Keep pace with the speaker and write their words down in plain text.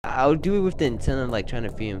I'll do it with the intent of like trying to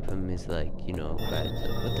free him from his like, you know, bad.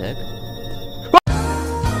 What the heck?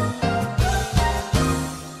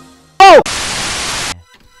 Oh!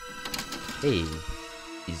 Hey,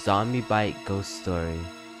 zombie bite ghost story.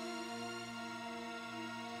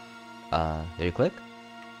 There you click.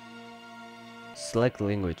 Select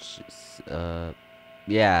language.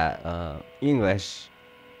 Yeah, English.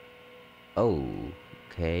 Oh,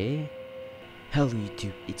 okay. Hello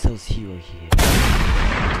YouTube, it's us Hero here.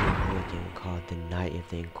 We're a game called the Night of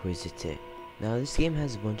the Inquistor. Now this game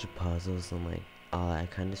has a bunch of puzzles and like all that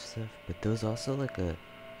kind of stuff, but there's also like a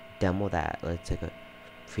demo that it's like a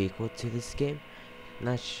prequel to this game. I'm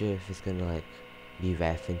not sure if it's gonna like be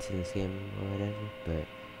referenced in this game or whatever, but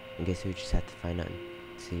I guess we just have to find out and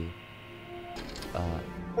see.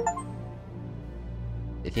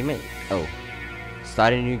 I think my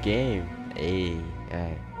start a new game. Hey,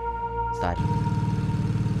 alright. Start.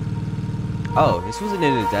 Oh, this wasn't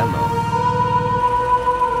in the demo.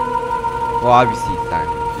 Well, obviously it's not.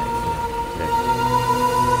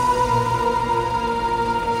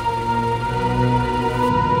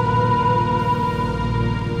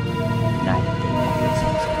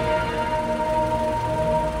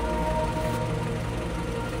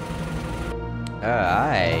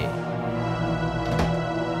 Alright.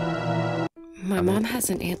 My mom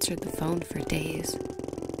hasn't answered the phone for days.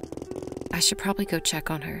 I should probably go check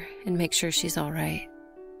on her and make sure she's alright.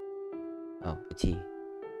 Oh, it's he.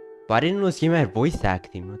 But I didn't know this game had voice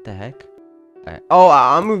acting. What the heck? Alright. Oh,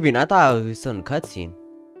 I'm moving. I thought it was some cutscene.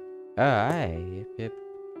 Alright. Yep.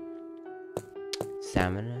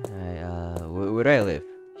 Stamina. Alright, where do I live?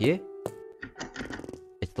 Here?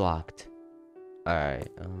 It's locked. Alright,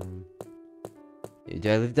 do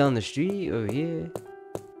I live down the street or here?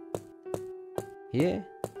 Here?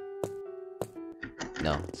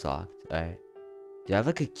 No, it's locked. Alright. Do I have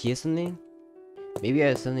like a key or something? Maybe I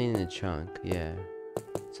have something in the trunk. Yeah.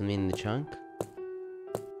 Something in the trunk?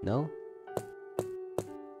 No?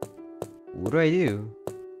 What do I do?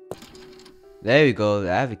 There we go.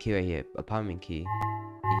 I have a key right here. Apartment key.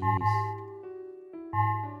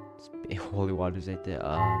 Jeez. Holy water's right there.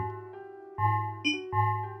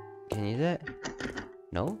 Can you use that?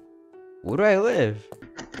 No? Where do I live?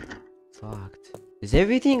 It's locked. Is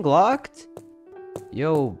everything locked?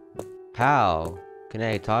 Yo, pal. Can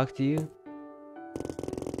I talk to you?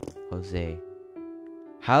 Jose.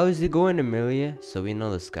 How is it going, Emilia? So we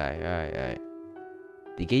know this guy. Alright.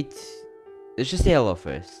 The gates. Let's just say hello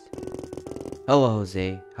first. Hello,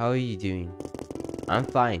 Jose. How are you doing? I'm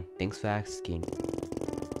fine. Thanks for asking.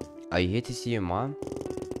 Are you here to see your mom?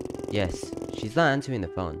 Yes. She's not answering the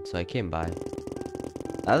phone, so I came by.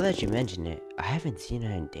 Now that you mention it, I haven't seen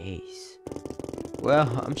her in days. Well,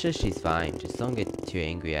 I'm sure she's fine. Just don't get too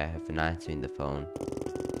angry at her for not answering the phone.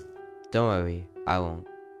 Don't worry, I won't.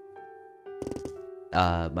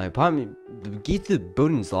 My apartment, the key to the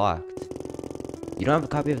building's locked. You don't have a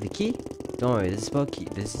copy of the key? Don't worry, there's a spare key.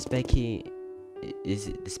 There's a spare key.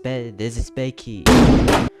 There's a spare key.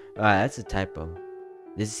 Alright, that's a typo.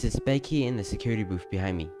 There's a spare key in the security booth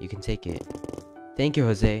behind me. You can take it. Thank you,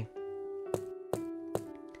 Jose.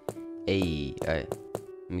 Hey, alright.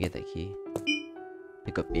 Let me get that key.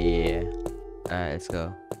 Pick up, yeah. Alright, let's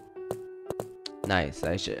go. Nice.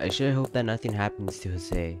 I should hope that nothing happens to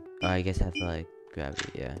Jose. Oh, I guess I have to like grab it,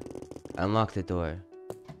 yeah. Unlock the door.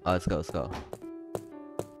 Oh, let's go.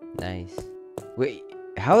 Nice. Wait,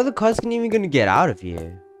 how are the cars even gonna get out of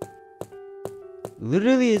here?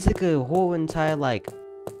 Literally, it's like a whole entire like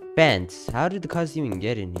fence. How did the cars even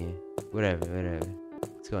get in here? Whatever.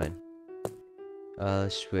 Let's go in.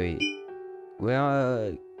 Let's wait.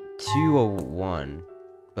 We're 201.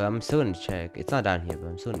 But I'm still gonna check. It's not down here, but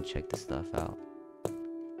I'm still gonna check this stuff out.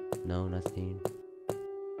 No, nothing.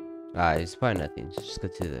 Alright, it's probably nothing. Just go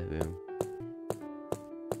to the room.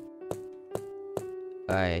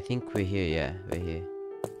 Alright, I think we're here, yeah, right here.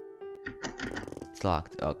 It's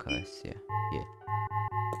locked. Oh, of course, yeah.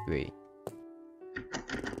 Here.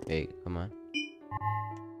 Wait, come on.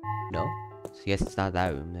 No? So I guess it's not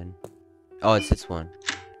that room then. Oh, it's this one.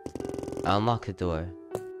 I'll unlock the door.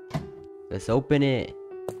 Let's open it.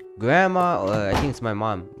 Grandma, I think it's my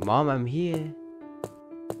mom. Mom, I'm here.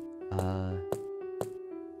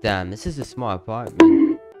 Damn, this is a small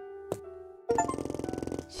apartment.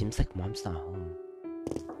 Seems like mom's not home.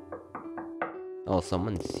 Oh,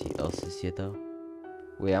 someone else is here though.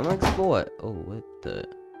 Wait, I'm gonna explore. Oh, what the?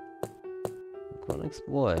 I'm gonna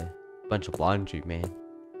explore. Bunch of laundry, man.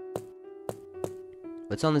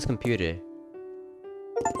 What's on this computer?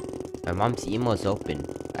 My mom's email is open.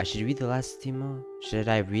 I should read the last email? Should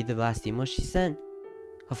I read the last email she sent?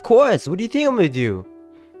 Of course! What do you think I'm gonna do?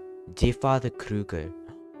 Dear Father Kruger,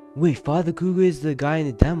 Wait, Father Cougar is the guy in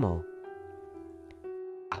the demo.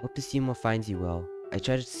 I hope the Seymour finds you well. I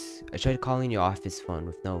tried calling your office phone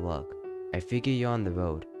with no luck. I figure you're on the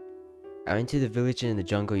road. I went to the village in the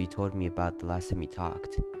jungle you told me about the last time we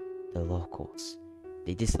talked. The locals.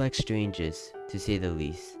 They dislike strangers, to say the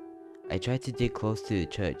least. I tried to dig close to the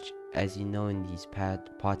church, as you know in these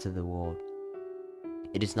parts of the world.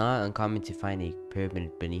 It is not uncommon to find a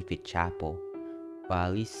pyramid beneath a chapel, or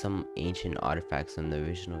at least some ancient artifacts from the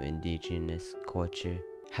original indigenous culture.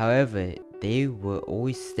 However, they were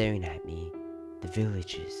always staring at me, the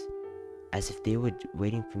villagers, as if they were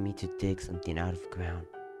waiting for me to dig something out of the ground.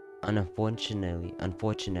 Unfortunately,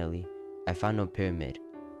 I found no pyramid,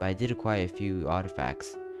 but I did acquire a few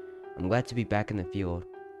artifacts. I'm glad to be back in the field.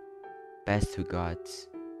 Best regards,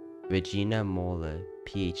 Regina Moeller,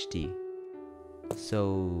 PhD.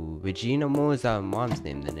 So, Regina Moeller is our mom's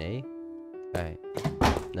name then, eh? Alright.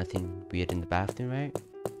 Nothing weird in the bathroom, right?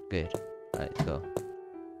 Good. Alright, go.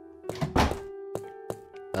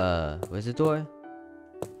 Where's the door?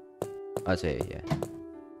 Oh, it's right here, yeah.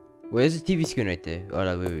 Where's the TV screen right there? Oh,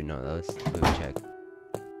 no, wait, no, let's check.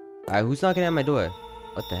 Alright, who's knocking at my door?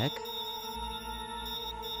 What the heck?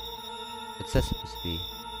 What's that supposed to be?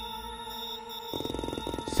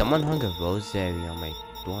 Someone hung a rosary on my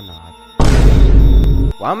doorknob.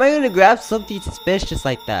 Why am I gonna grab something suspicious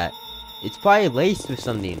like that? It's probably laced with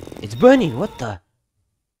something. It's burning, what the?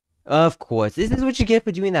 Of course, this is what you get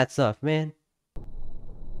for doing that stuff, man.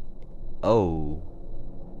 Oh.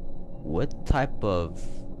 What type of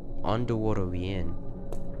underworld are we in?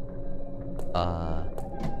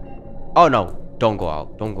 Oh no, don't go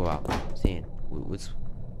out. Don't go out. I'm saying, what's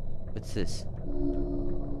this?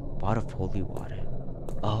 Pot of holy water.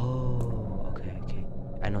 Oh, okay.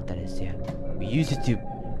 I know what that is. Yeah, we use it to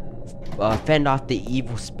fend off the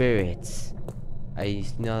evil spirits. I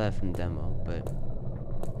used to know that from the demo, but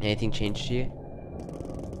anything changed here?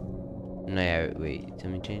 No, yeah, wait,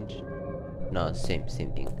 tell me change. No, same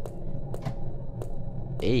thing.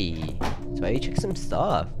 Hey, so why you check some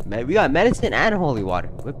stuff? Man, we got medicine and holy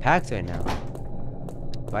water. We're packed right now.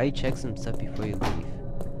 Why you check some stuff before you leave?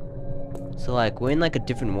 So like, we're in like a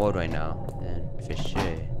different world right now, then for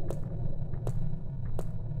sure.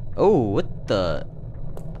 Oh, what the?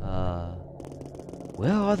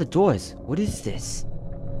 Where are the doors? What is this?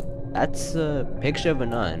 That's a picture of a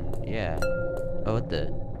nun. Yeah. Oh, what the?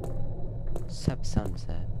 What type of sound is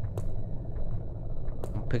that?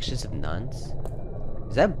 Pictures of nuns?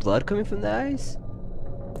 Is that blood coming from the eyes?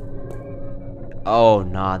 Oh,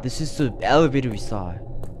 nah. This is the elevator we saw.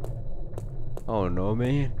 Oh, no,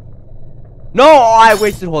 man. No! Oh, I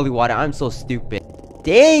wasted holy water. I'm so stupid.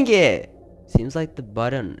 Dang it! Seems like the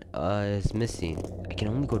button is missing. I can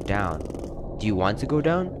only go down. Do you want to go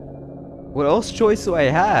down? What else choice do I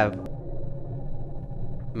have?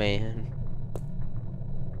 Man.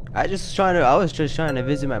 I was just trying to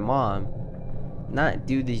visit my mom. Not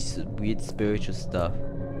do this weird spiritual stuff.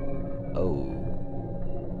 Oh.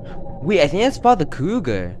 Wait, I think that's Father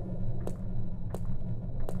Cougar.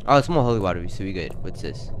 Oh, it's more holy water, so we good. What's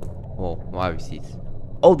this? Oh, water receipts.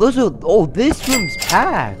 Oh, this room's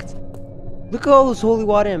packed. Look at all this holy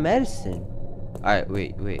water and medicine. Alright,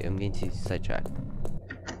 wait, I'm getting too sidetracked.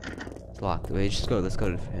 It's locked. Wait, let's go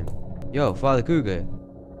to him. Yo, Father Cougar.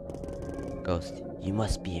 Ghost, you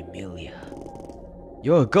must be Emilia.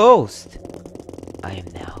 You're a ghost! I am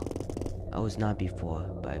now. I was not before,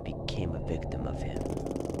 but I became a victim of him.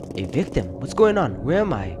 A victim? What's going on? Where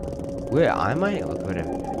am I? Where am I? Or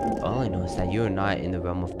whatever. All I know is that you are not in the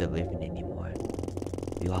realm of the living anymore.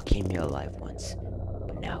 We all came here alive once,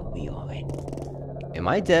 but now we aren't. Am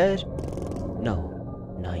I dead? No,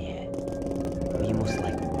 not yet. We most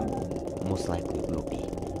likely will be.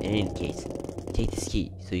 In any case, take this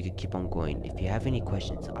key so you can keep on going. If you have any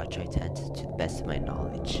questions, I'll try to answer to the best of my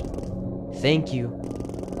knowledge. Thank you.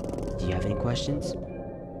 Do you have any questions?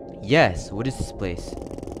 Yes, what is this place?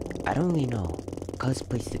 I don't really know. I call this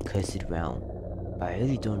place the Cursed Realm, but I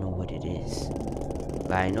really don't know what it is.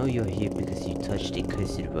 But I know you're here because you touched a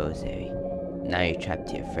cursed rosary. Now you're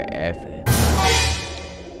trapped here forever.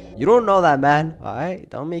 You don't know that, man. Alright?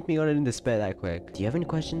 Don't make me go into despair that quick. Do you have any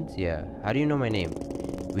questions? Yeah. How do you know my name?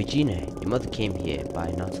 Regina, your mother came here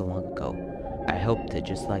by not so long ago. I helped her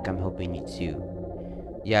just like I'm helping you too.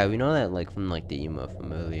 Yeah, we know that like from like the email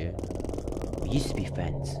from earlier. We used to be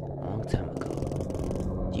friends a long time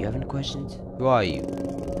ago. Do you have any questions? Who are you?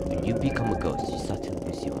 When you become a ghost, you start to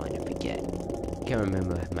lose your mind and forget. I can't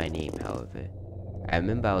remember my name, however. I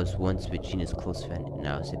remember I was once Regina's close friend and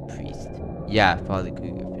I was a priest. Yeah, Father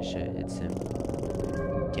Cougar for sure, it's him.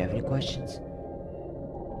 Do you have any questions?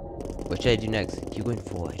 What should I do next? Keep going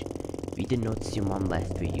forward. Read the notes your mom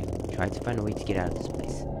left for you. Try to find a way to get out of this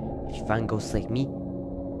place. If you find ghosts like me,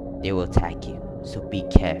 they will attack you, so be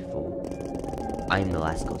careful. I am the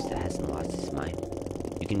last ghost that hasn't lost his mind.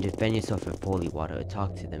 You can defend yourself with holy water or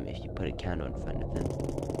talk to them if you put a candle in front of them.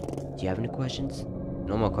 Do you have any questions?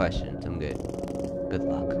 No more questions, I'm good. Good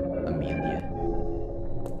luck, Emilia.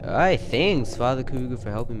 Alright, thanks, Father Cougar,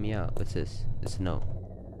 for helping me out. What's this? It's a no.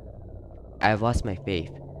 I have lost my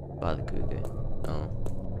faith, Father Cougar. Oh.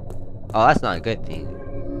 Oh, that's not a good thing.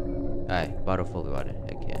 Alright, bottle of holy water.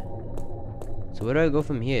 Heck yeah. So where do I go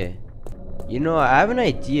from here? You know, I have an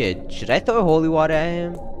idea. Should I throw holy water at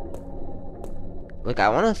him? Like, I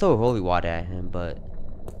want to throw holy water at him, but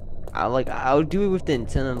I'll do it with the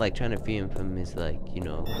intent of like trying to free him from his like, you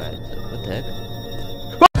know, bad stuff. What the heck?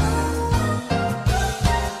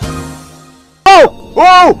 Oh!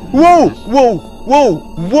 Whoa! Whoa! Whoa! Whoa!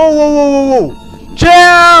 Whoa! Whoa! Whoa! Whoa!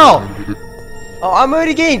 Chill! Oh, I'm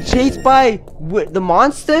already getting chased by the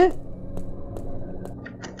monster?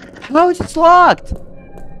 How is this locked?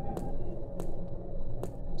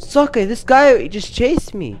 Sucker, this guy just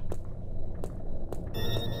chased me.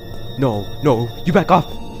 No, no, you back off.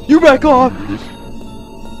 You back off.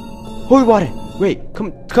 Holy water. Wait,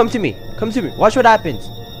 come to me. Come to me. Watch what happens.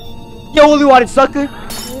 Yo, holy water, sucker.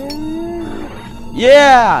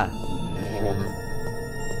 Yeah.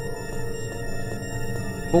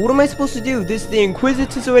 But what am I supposed to do? The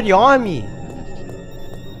Inquisitor's already on me.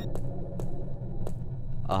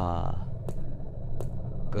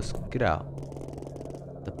 Get out.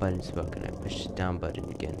 The button's broken. I push the down button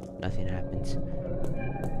again. Nothing happens.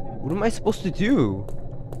 What am I supposed to do?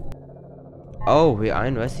 Oh, wait,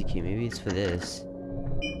 iron rusty key. Maybe it's for this.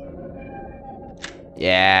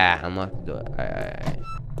 Yeah, unlock the door. Alright.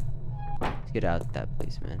 Let's get out of that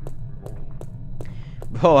place, man.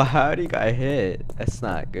 Bro, I already got hit. That's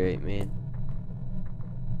not great, man.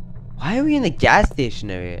 Why are we in the gas station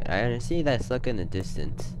area? I see that sucker in the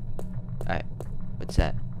distance. Alright, what's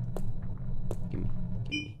that? Give me.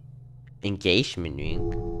 Engagement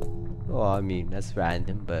ring. Oh, I mean, that's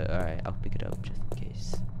random, but alright, I'll pick it up just in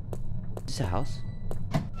case. Is this a house?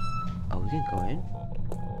 Oh, we can go in?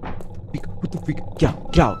 What the freak?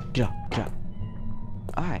 Get out.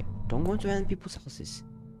 Alright, don't go into random people's houses.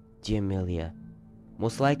 Dear Emilia,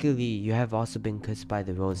 most likely you have also been cursed by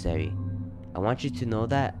the Rosary. I want you to know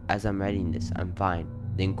that as I'm writing this, I'm fine.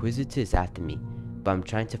 The Inquisitor is after me, but I'm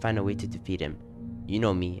trying to find a way to defeat him. You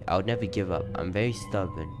know me, I would never give up. I'm very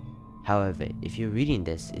stubborn. However, if you're reading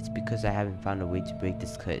this, it's because I haven't found a way to break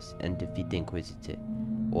this curse and defeat the Inquisitor,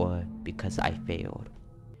 or because I failed.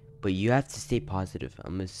 But you have to stay positive.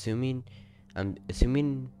 I'm assuming I'm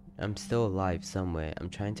still alive somewhere. I'm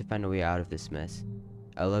trying to find a way out of this mess.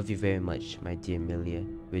 I love you very much, my dear Emilia,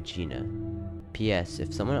 Regina. P.S.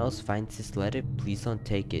 If someone else finds this letter, please don't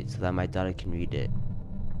take it so that my daughter can read it.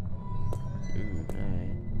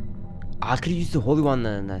 Alright. I could have used the holy one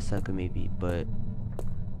on that sucker maybe, but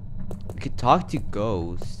we could talk to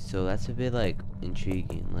ghosts, so that's a bit like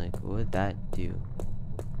intriguing. Like, what would that do?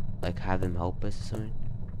 Like, have them help us or something?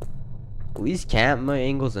 These camera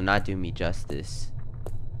angles are not doing me justice.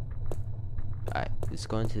 Alright, let's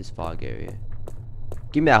go into this fog area.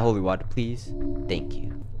 Give me that holy water, please. Thank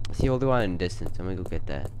you. I see holy water in the distance. I'm gonna go get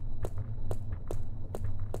that.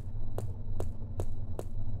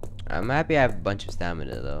 I'm happy I have a bunch of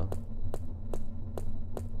stamina though.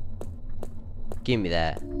 Give me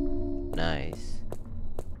that. Nice.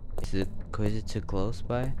 Is the Inquisitor close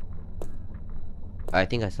by? I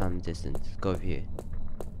think I saw him in the distance. Let's go over here.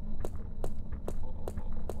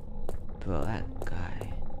 Bro, that guy.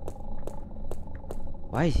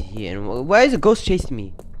 Why is he here? And why is a ghost chasing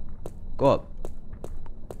me? Go up.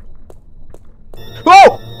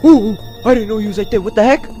 Oh! Ooh, I didn't know he was right there. What the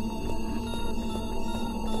heck?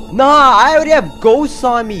 Nah, I already have ghosts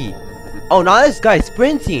on me. Oh, now this guy's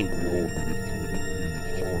sprinting.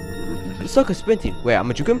 This sucker's sprinting. Wait, I'm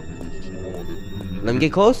gonna juke him. Let me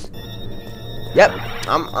get close. Yep,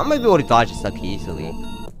 I'm gonna be able to dodge this sucker easily.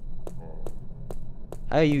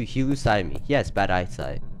 How are you? He lose sight of me. He has bad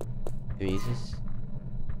eyesight. Can we use this?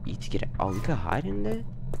 E to get it. Oh, we could hide in there?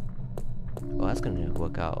 Oh, that's gonna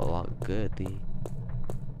work out a lot goodly.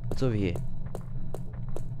 What's over here?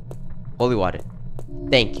 Holy water.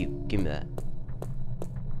 Thank you. Give me that.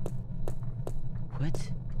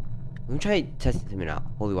 What? Let me try testing him out.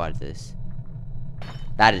 Holy water this.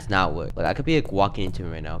 That does not work. Like, I could be like walking into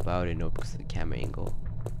him right now, but I already know because of the camera angle.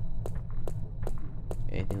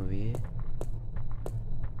 Anything over here?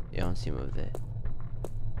 Yeah, I don't see him over there.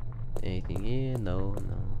 Anything here? No.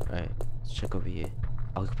 Alright, let's check over here.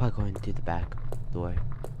 Oh, we could probably go in through the back door.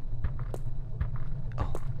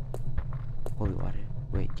 Oh. Holy water.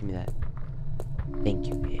 Wait, give me that. Thank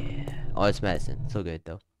you. Yeah. Oh, it's medicine. So good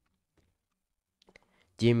though.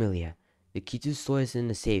 Dear Emilia, the key to the store is in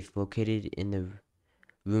the safe located in the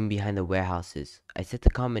room behind the warehouses. I set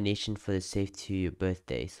the combination for the safe to your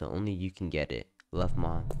birthday, so only you can get it. Love,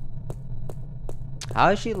 Mom. How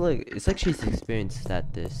does she look? It's like she's experienced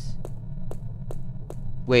at this.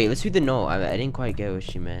 Wait, let's read the note. I didn't quite get what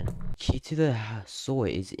she meant. Key to the store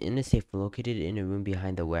is in a safe located in a room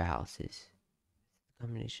behind the warehouses.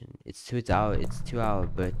 Combination. It's to our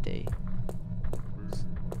birthday.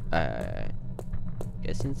 Alright.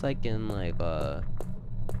 Guessing it's like in like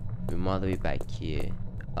room all the way back here.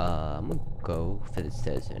 I'm gonna go for the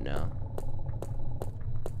stairs right now.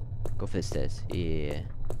 Go for the stairs. Yeah.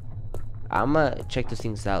 I'm gonna check those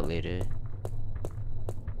things out later.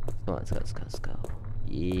 Come on, let's go.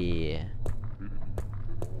 Yeah.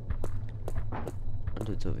 I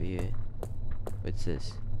wonder what's over here. What's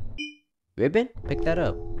this? Ribbon? Pick that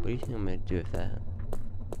up. What do you think I'm gonna do with that?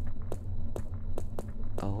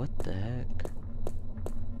 Oh, what the heck?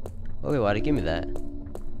 Holy water, give me that.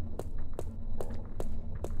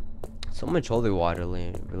 So much holy water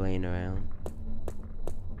laying around.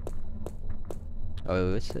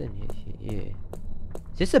 Oh, what's in here? Yeah.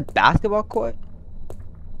 Is this a basketball court?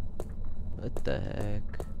 What the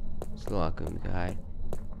heck? It's a lot we can hide.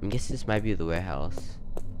 I guess this might be the warehouse.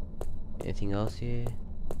 Anything else here?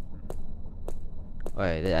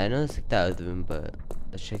 Alright, I know it's like that other room, but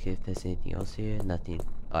let's check if there's anything else here. Nothing.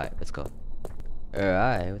 Alright, let's go.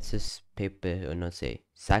 Alright, what's this paper or note say?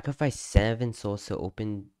 Sacrifice 7 souls to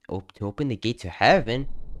open the gate to heaven?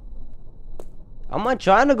 I'm not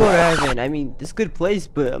trying to go to heaven. I mean, this is a good place,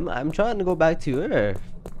 but I'm trying to go back to Earth.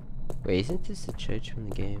 Wait, isn't this the church from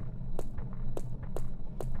the game?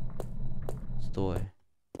 Store.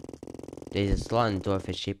 There's a slot in the door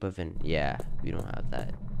for shape of an... Yeah, we don't have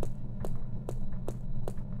that.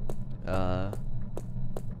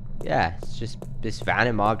 Yeah, it's just this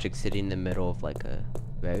random object sitting in the middle of like a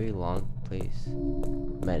very long place.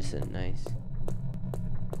 Medicine, nice.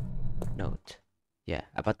 Note. Yeah,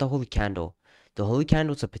 about the holy candle. The holy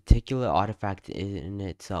candle is a particular artifact in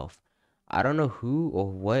itself. I don't know who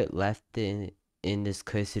or what left it in this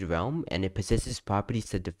cursed realm, and it possesses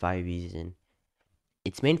properties that defy reason.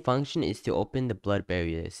 Its main function is to open the blood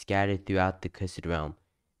barrier scattered throughout the cursed realm.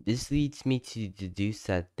 This leads me to deduce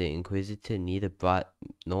that the Inquisitor neither brought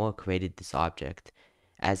nor created this object,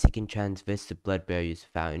 as he can transverse the blood barriers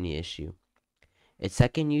without any issue. Its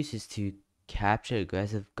second use is to capture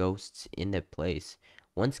aggressive ghosts in their place.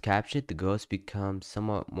 Once captured, the ghosts become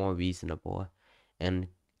somewhat more reasonable, and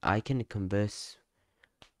I can converse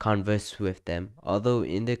with them. Although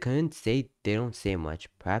in their current state, they don't say much.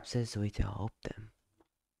 Perhaps there's a way to help them.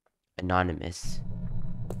 Anonymous.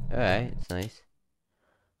 Alright, it's nice.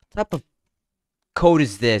 What type of code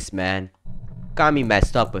is this, man? Got me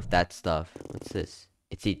messed up with that stuff. What's this?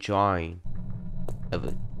 It's a drawing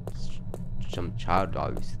of some child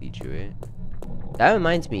obviously drew it. That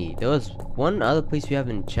reminds me, there was one other place we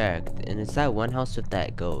haven't checked, and it's that one house with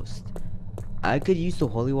that ghost. I could use the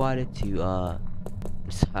holy water to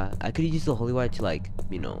like,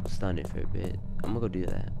 you know, stun it for a bit. I'm gonna go do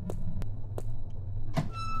that.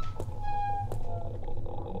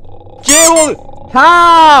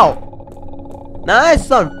 How?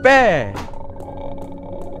 That's unfair.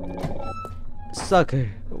 Sucker.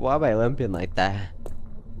 Why am I limping like that?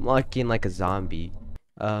 I'm walking like a zombie.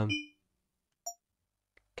 Can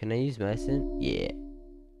I use medicine? Yeah.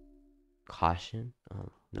 Caution? Oh,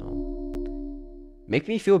 no. Make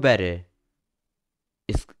me feel better.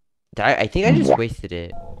 I think I just wasted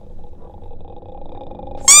it.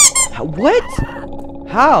 What?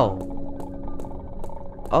 How?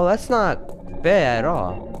 Oh, that's not fair at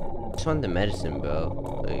all. I just want the medicine,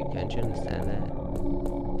 bro. Like, can't you understand that?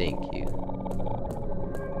 Thank you.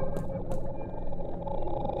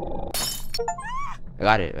 I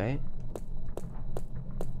got it, right?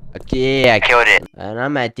 Okay, yeah, I killed it. And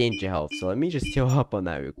I'm at danger health, so let me just heal up on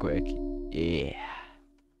that real quick. Yeah.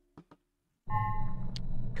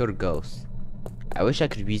 Killed a ghost. I wish I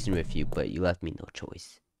could reason with you, but you left me no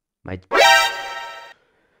choice.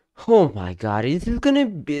 Oh my god, this is gonna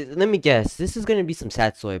be... Let me guess. This is gonna be some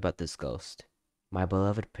sad story about this ghost. My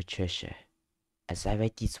beloved Patricia. As I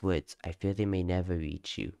write these words, I fear they may never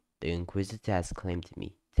reach you. The Inquisitor has claimed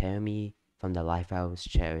me, tearing me from the life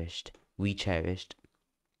we cherished.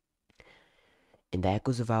 In the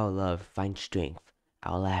echoes of our love, find strength.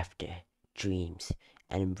 Our laughter, dreams,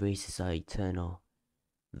 and embraces are eternal.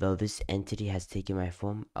 Though this entity has taken my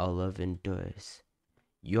form, our love endures.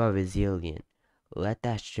 You are resilient. Let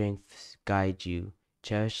that strength guide you.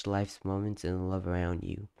 Cherish life's moments and the love around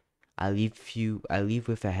you. I leave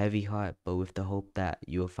with a heavy heart, but with the hope that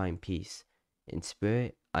you will find peace. In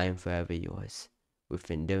spirit, I am forever yours. With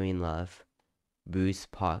enduring love, Bruce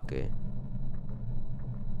Parker.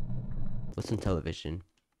 What's on television?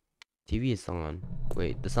 TV is on.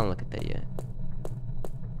 Wait, let's not look at that yet.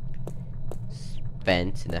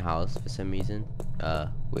 Vent in the house for some reason.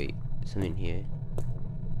 Wait, there's something here.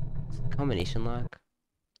 Combination lock?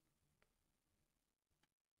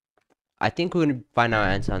 I think we're gonna find our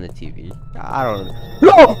answer on the TV. I don't know.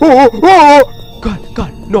 No! Oh!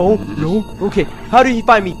 God, no, no. Okay, how did he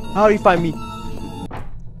find me? How did he find me?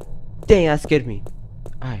 Dang, that scared me.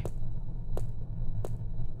 Alright.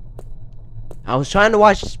 I was trying to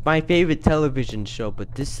watch my favorite television show,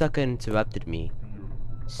 but this sucker interrupted me.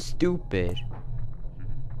 Stupid.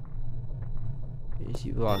 Where's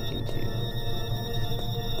he walking to?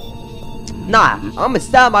 Nah, I'ma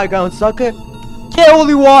stand my ground, sucker. Get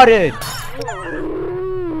holy water!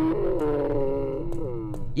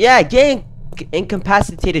 Yeah, get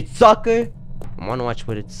incapacitated, sucker! I wanna watch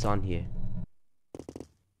what it's on here.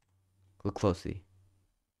 Look closely.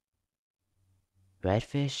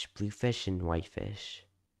 Redfish, bluefish, and whitefish.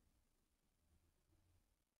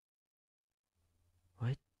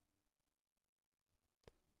 What?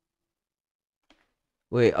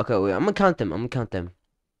 Wait, okay, wait, I'm gonna count them.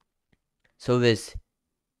 So there's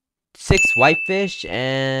 6 whitefish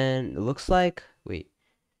and it looks like, wait,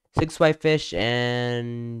 6 whitefish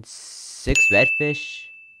and 6 redfish.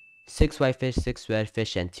 6 whitefish, 6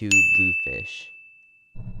 redfish, and 2 bluefish.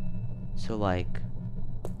 So like,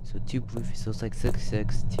 so 2 bluefish, so it's like 6,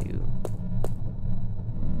 6, 2.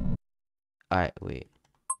 Alright, wait.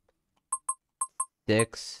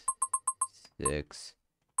 6, 6,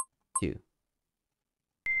 2.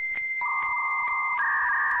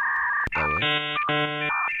 That way.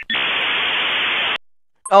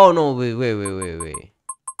 Oh no, wait.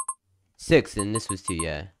 6 and this was 2,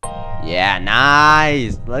 yeah. Yeah,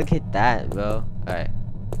 nice! Look at that, bro. Alright,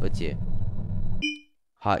 what's here?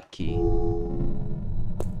 Hotkey.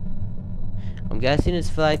 I'm guessing it's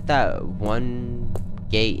for like that one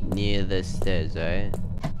gate near the stairs, right?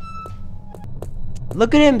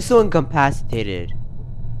 Look at him so incapacitated.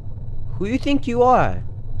 Who you think you are?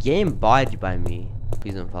 Get embodied by me.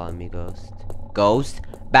 Please don't follow me, ghost. Ghost?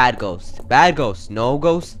 Bad ghost. Bad ghost. No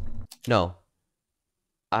ghost? No.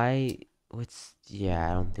 Yeah,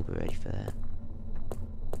 I don't think we're ready for that.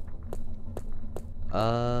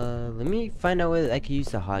 Let me find out where I can use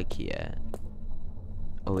the hotkey at.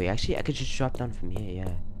 Oh wait, actually I could just drop down from here,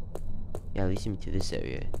 yeah. Yeah, leads me to this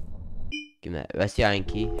area. Give me that. That's the iron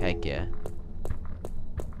key? Heck yeah.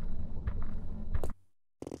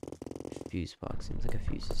 Fuse box. Seems like a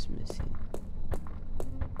fuse is missing.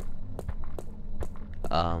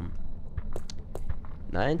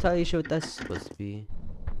 Not entirely sure what that's supposed to be.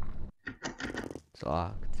 It's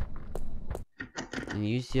locked. And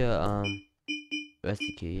use your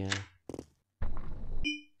rescue key, yeah.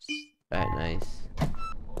 Alright, nice.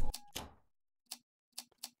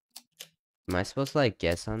 Am I supposed to like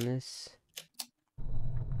guess on this?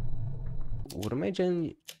 What am I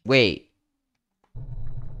generally? Wait.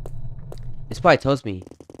 This probably tells me.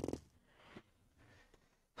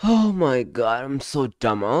 Oh my god, I'm so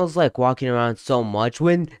dumb. I was like walking around so much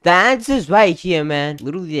when the answer's right here, man.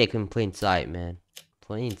 Literally like in plain sight, man.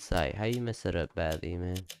 Plain sight. How you mess it up badly,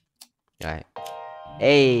 man? Alright.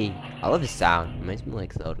 Hey, I love the sound. It reminds me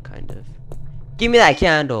like Zelda, kind of. Give me that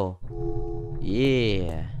candle.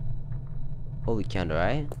 Yeah. Holy candle,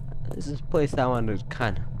 right? This is a place I want to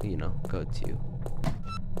kind of, you know, go to.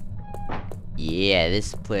 Yeah,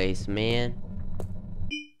 this place, man.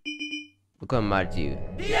 Look what I'm about to do.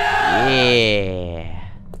 Yeah.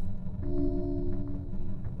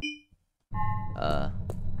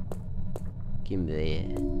 Give me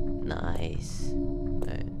that. Nice.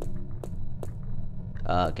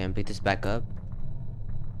 Alright. Can I pick this back up?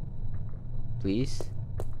 Please?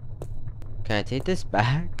 Can I take this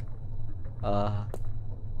back? I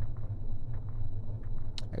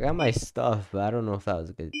got my stuff, but I don't know if that was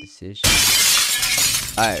a good decision.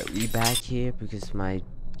 Alright, we back here because my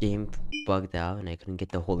game bugged out and I couldn't get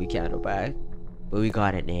the holy candle back. But we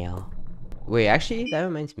got it now. Wait, actually, that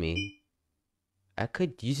reminds me. I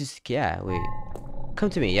could use this. Yeah, wait. Come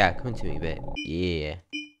to me. Yeah, come to me, but yeah.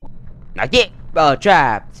 Now get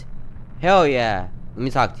trapped. Hell yeah. Let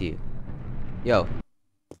me talk to you. Yo.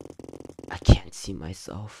 I can't see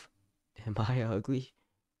myself. Am I ugly?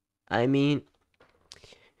 I mean,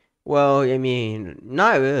 well, I mean,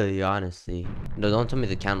 not really, honestly. No, don't tell me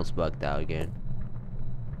the candle's bugged out again.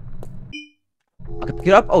 I can pick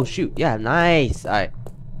it up. Oh shoot, yeah, nice. Alright,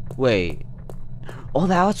 wait. Oh,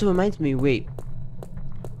 that also reminds me. Wait,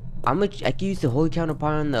 I can use the holy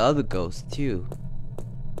counterpart on the other ghost too.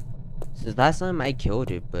 Since last time I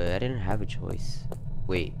killed it, but I didn't have a choice.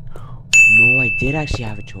 Wait. No, I did actually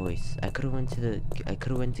have a choice. I could've went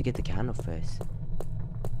to get the candle first.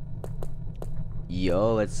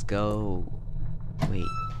 Yo, let's go. Wait.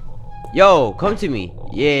 Yo, come to me.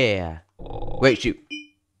 Yeah. Wait, shoot.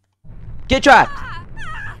 Get trapped.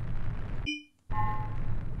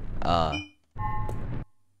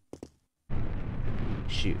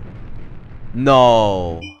 Shoot.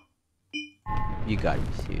 No. You gotta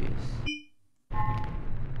be serious.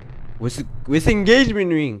 What's the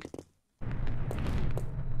engagement ring?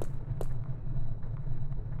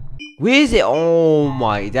 Where is it? Oh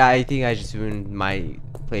my, I think I just ruined my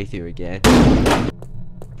playthrough again.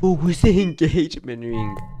 But where's the engagement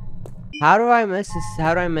ring? How do I mess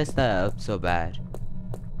that up so bad?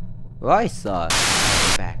 Well, I saw it.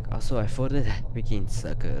 Back. Also, I thought that freaking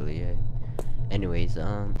suck earlier. Anyways,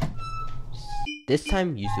 this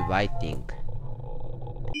time use the right thing.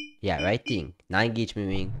 Yeah, right thing. Not engagement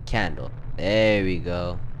ring, candle. There we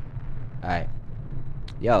go. Alright.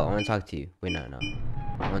 Yo, I wanna talk to you. Wait, no.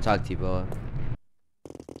 I wanna talk to you, bro.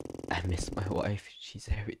 I miss my wife. She's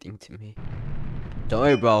everything to me. Don't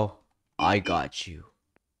worry, bro. I got you.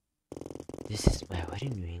 This is my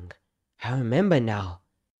wedding ring. I remember now.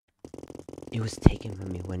 It was taken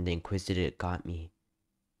from me when the Inquisitor got me.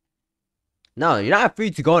 No, you're not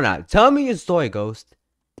free to go now. Tell me your story, ghost.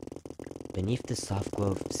 Beneath the soft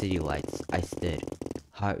glow of city lights, I stood,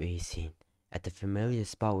 heart racing, at the familiar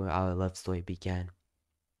spot where our love story began.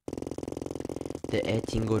 The air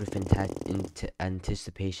tingled with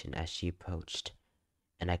anticipation as she approached,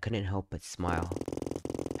 and I couldn't help but smile.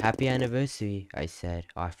 Happy anniversary, I said,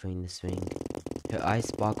 offering this ring. Her eyes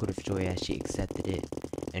sparkled with joy as she accepted it,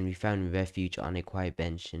 and we found refuge on a quiet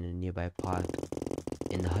bench in a nearby park.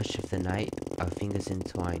 In the hush of the night, our fingers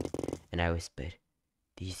entwined, and I whispered,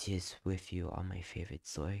 "These years with you are my favorite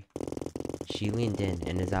story." She leaned in,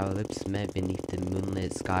 and as our lips met beneath the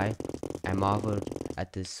moonlit sky, I marveled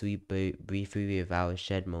at the sweet bravery of our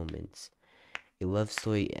shared moments. A love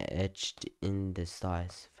story etched in the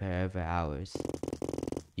stars, forever ours.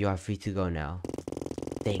 You are free to go now.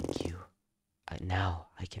 Thank you. Now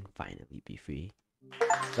I can finally be free.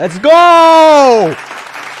 Let's go!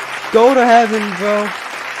 Go to heaven, bro.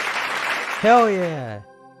 Hell yeah.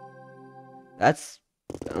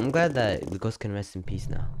 I'm glad that the ghost can rest in peace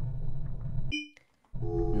now.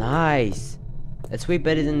 Nice. That's way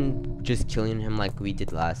better than just killing him like we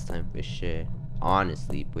did last time, for sure.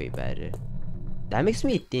 Honestly, way better. That makes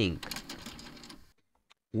me think.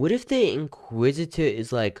 What if the Inquisitor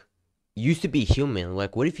is like, used to be human?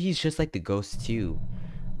 Like, what if he's just like the ghost too?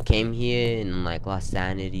 Came here and like lost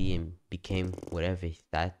sanity and became whatever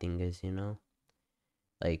that thing is, you know?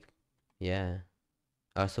 Like, yeah.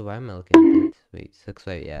 Also, why am I looking at this? Wait, 6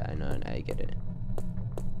 yeah, I know, I get it.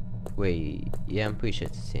 Wait, yeah, I'm pretty sure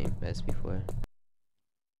it's the same as before.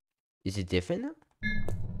 Is it different now?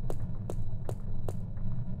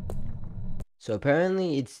 So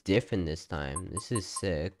apparently it's different this time. This is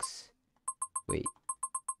 6. Wait.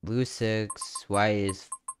 Blue 6, white is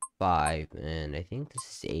 5, and I think this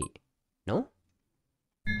is 8. No?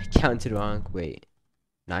 I counted wrong. Wait.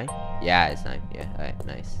 9? Yeah, it's 9. Yeah, alright,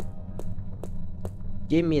 nice.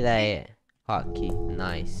 Give me that hotkey.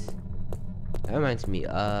 Nice. That reminds me,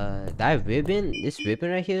 that ribbon, this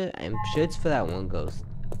ribbon right here, I'm sure it's for that one ghost.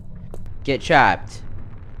 Get trapped.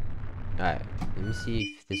 Alright, let me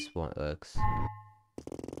see if this one works.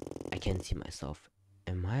 I can't see myself.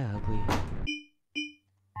 Am I ugly?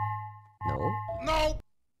 No? No!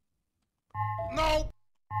 No!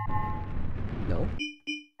 No?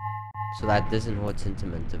 So that doesn't hold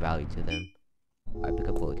sentimental value to them. I pick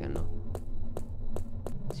up a candle.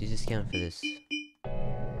 Let's use a scan for this.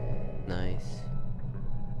 Nice.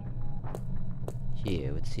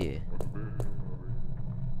 Here, what's here?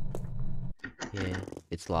 Yeah,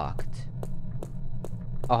 it's locked.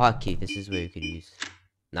 Oh, hotkey, this is where you could use.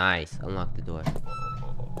 Nice, unlock the door.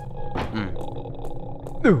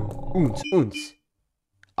 Oons.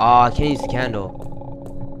 Oh, I can't use the candle.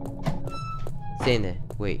 Stay in there.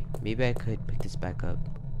 Wait, maybe I could pick this back up.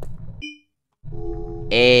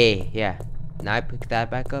 Hey, yeah. Now I pick that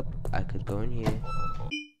back up. I could go in here.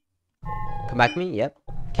 Come back to me. Yep.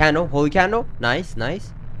 Candle. Holy candle. Nice.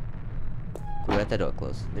 Cool, let that door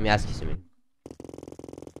close. Let me ask you something.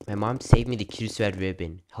 My mom saved me the cutest red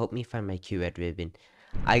ribbon. Help me find my cute red ribbon.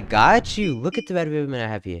 I got you. Look at the red ribbon I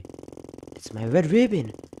have here. It's my red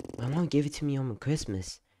ribbon. My mom gave it to me on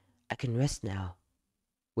Christmas. I can rest now.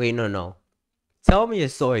 Wait, no. Tell me a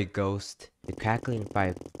story, ghost. The crackling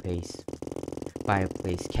fireplace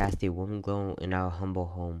cast a warm glow in our humble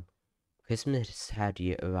home. Christmas had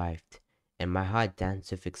arrived, and my heart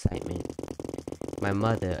danced with excitement. My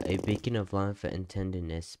mother, a beacon of love and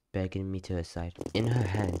tenderness, beckoned me to her side. In her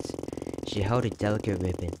hands, she held a delicate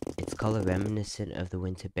ribbon, its color reminiscent of the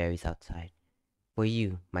winter berries outside. "For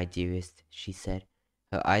you, my dearest," she said,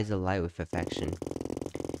 her eyes alight with affection.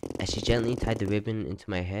 As she gently tied the ribbon into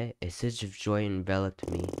my hair, a surge of joy enveloped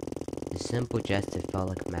me. The simple gesture felt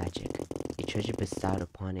like magic, a treasure bestowed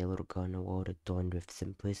upon a little girl in a world adorned with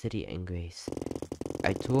simplicity and grace.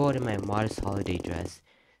 I twirled in my modest holiday dress,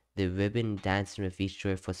 the ribbon dancing with each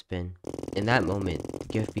joyful spin. In that moment, the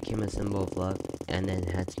gift became a symbol of love and the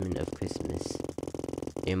enhancement of Christmas,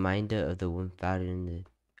 a reminder of the warmth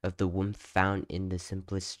found in the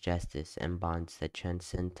simplest gestures and bonds that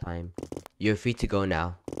transcend time. You're free to go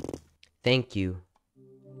now. Thank you.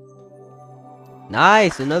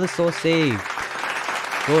 Nice! Another soul save!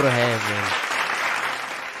 Go to heaven.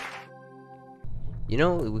 You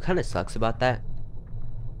know what kinda sucks about that?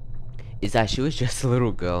 Is that she was just a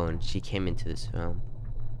little girl and she came into this realm.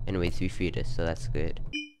 Anyways, we freed us, so that's good.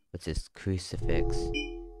 What's this? Crucifix.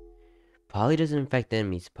 Probably doesn't infect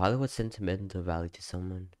enemies. Probably was sentimental value to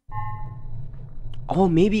someone. Oh,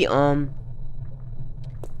 maybe,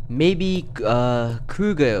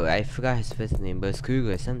 Kruger. I forgot his first name, but it's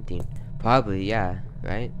Kruger or something. Probably, yeah,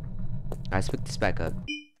 right? Let's pick this back up.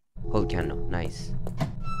 Holy candle, nice.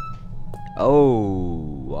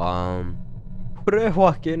 Oh, what are I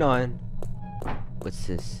walking on? What's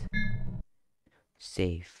this?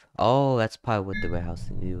 Safe. Oh, that's probably what the warehouse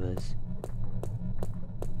thingy was.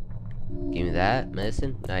 Give me that.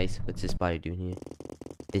 Medicine. Nice. What's this body doing here?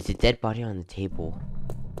 There's a dead body on the table.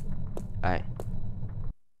 Alright.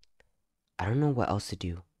 I don't know what else to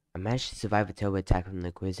do. I managed to survive a terrible attack from the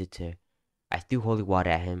Inquisitor. I threw holy water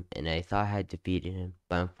at him, and I thought I had defeated him.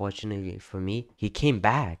 But unfortunately for me, he came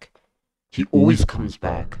back. He always comes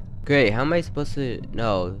back. Great, how am I supposed to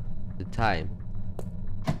know the time?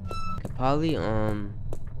 Could probably,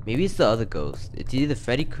 maybe it's the other ghost. It's either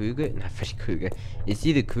Freddy Krueger, not Freddy Krueger. It's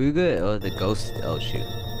either Krueger or the ghost. Oh shoot.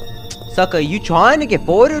 Sucker, you trying to get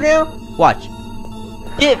bored now? Watch.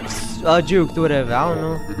 Dips! Juked, whatever, I don't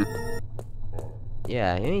know.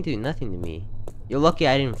 Yeah, you ain't doing nothing to me. You're lucky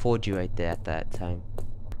I didn't fold you right there at that time.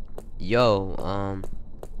 Yo,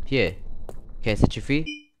 here. Can I set you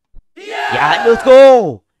free? Yeah, let's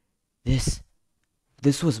go! This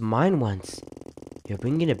was mine once. You're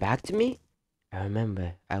bringing it back to me? I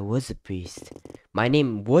remember, I was a priest. My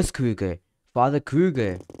name was Krueger. Father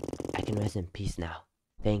Krueger. I can rest in peace now.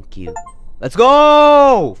 Thank you. Let's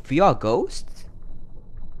go! Free our ghosts?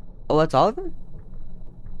 Oh, that's all of them?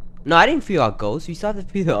 No, I didn't free our ghosts. We still have to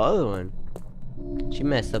free the other one. She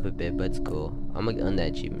messed up a bit, but it's cool. I'm gonna end that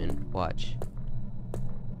achievement. Watch.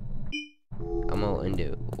 I'm gonna end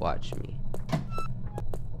it. Watch me.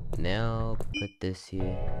 Now, put this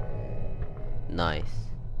here. Nice.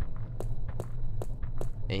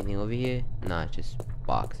 Anything over here? Nah, just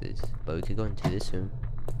boxes. But we could go into this room.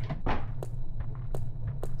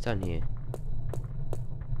 What's on here?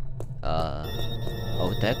 Oh,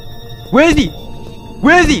 what the heck? Where is he?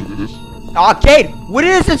 Where is he? Arcade! What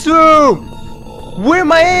is this room? Where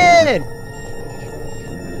am I in?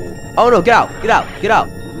 Oh no, get out! Get out! Get out!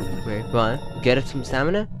 Wait, run. Get us some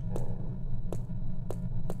stamina?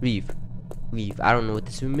 Leave. Leave. I don't know what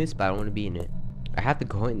this room is, but I don't want to be in it. I have to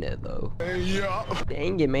go in there though. Yeah.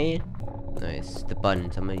 Dang it, man. Nice. The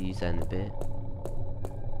buttons. I'm gonna use that in a bit.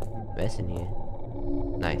 What's in here?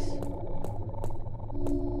 Nice.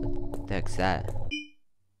 What the heck's that?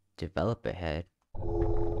 Developer head.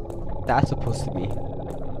 That's supposed to be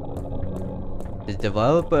the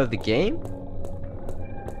developer of the game?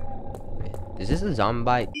 Wait, is this a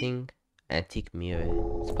zombie thing? Antique mirror.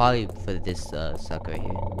 It's probably for this sucker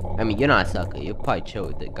here. I mean, you're not a sucker. You're probably chill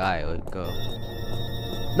with the guy or girl.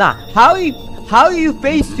 Nah, how you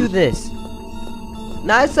face through this?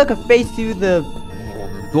 Nah, it's sucker face through the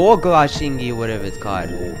door garage thingy or whatever it's called.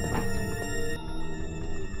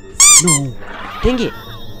 No, dang it!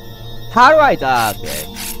 How do I die? Okay.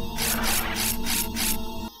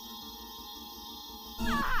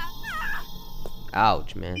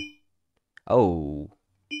 Ouch, man. Oh.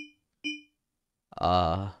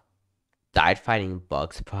 Died fighting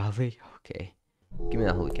bugs, probably. Okay. Give me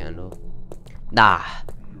that holy candle. Nah.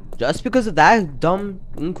 Just because of that dumb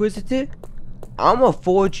Inquisitor, I'ma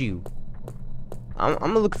forge you. I'm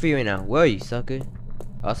gonna look for you right now. Where are you, sucker?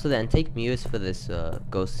 Also, then take mirrors for this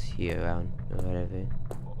ghost here around or whatever.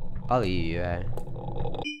 I'll eat you, right?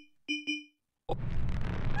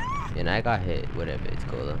 And I got hit. Whatever. It's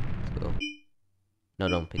cool though. It's cool. No,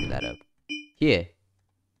 don't pick that up. Here.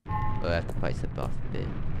 Oh, I have to probably step off a bit.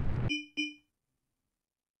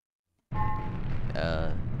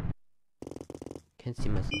 Can't see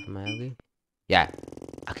myself in my alley. Yeah,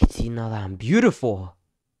 I can see now that I'm beautiful.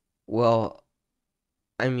 Well,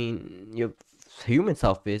 I mean, your human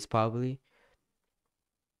self is probably.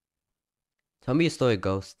 Tell me a story,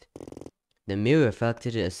 ghost. The mirror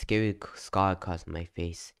reflected a scary scar across my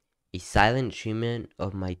face, a silent treatment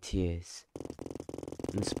of my tears.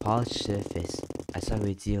 On this polished surface, I saw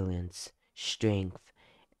resilience, strength,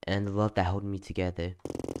 and the love that held me together.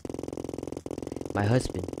 My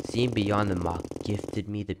husband, seeing beyond the mock, gifted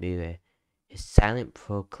me the mirror, his silent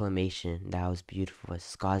proclamation that I was beautiful as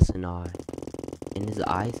scars and awe. In his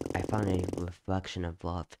eyes, I found a reflection of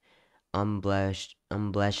love, unblemished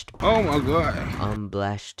Oh my god.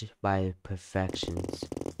 unblemished by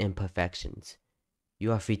imperfections.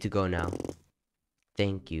 You are free to go now.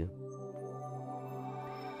 Thank you.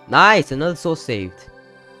 Nice, another soul saved.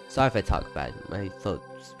 Sorry if I talk bad. My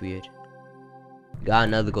throat's weird. Got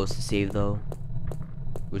another ghost to save though,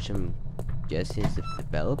 which I'm guessing is the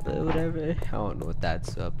developer or whatever. I don't know what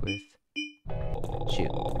that's up with. Shoot.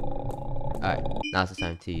 Alright, now's the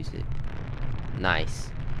time to use it. Nice.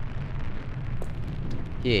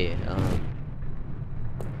 Yeah,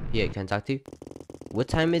 yeah, can I talk to you? What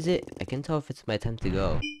time is it? I can tell if it's my time to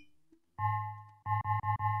go.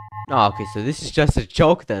 Oh, okay, so this is just a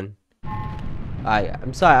joke then.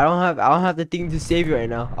 I'm sorry, I don't have the thing to save you right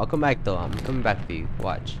now. I'll come back though. I'm coming back for you.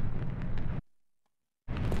 Watch.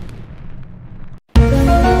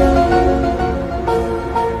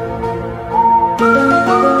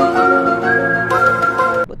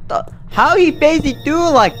 What the? How he phasing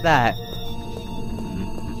through like that?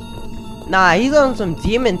 Nah, he's on some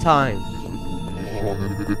demon time.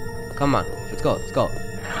 Come on, let's go, let's go.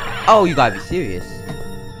 Oh, you gotta be serious.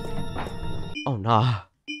 Oh nah.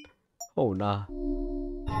 Oh nah.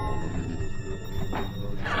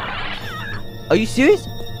 Are you serious?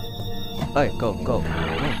 Alright, go, go.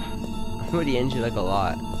 I'm already injured like a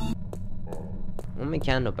lot. I want my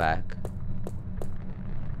candle back.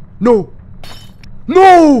 No!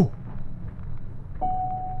 No!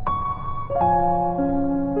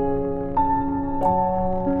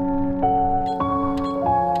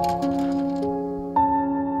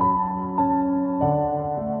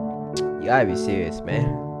 You gotta be serious, man.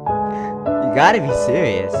 You gotta be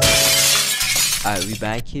serious. Alright, we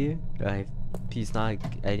back here. Alright, he's not.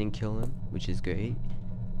 I didn't kill him, which is great.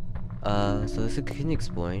 So let's continue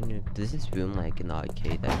exploring. There's this room like in the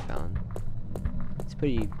arcade that I found. It's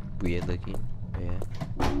pretty weird looking. But yeah.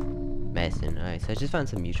 Medicine. Alright, so I just found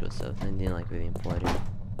some mutual stuff. Nothing like really important.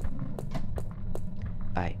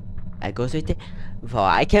 Alright, I goes right there. Oh,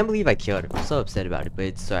 I can't believe I killed him. I'm so upset about it, but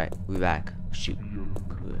it's alright. We're back. Shoot.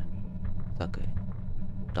 Good. It's not good.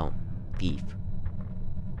 Don't leave.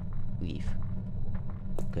 Leave.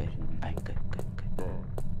 Good. Alright, good, good, good.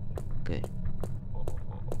 Good.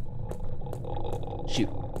 Shoot.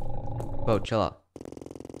 Bro, chill out.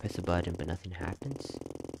 Press the button, but nothing happens.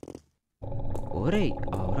 What do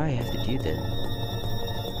I have to do then?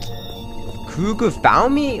 Kruger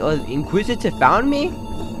found me? Or Inquisitor found me?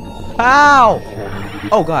 How?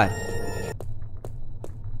 Oh god.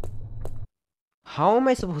 How am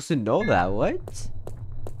I supposed to know that? What?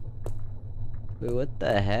 Wait, what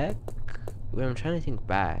the heck? Wait, I'm trying to think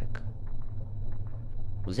back.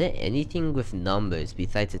 Was there anything with numbers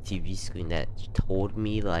besides the TV screen that told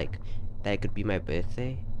me, like, that it could be my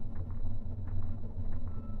birthday?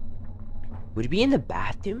 Would it be in the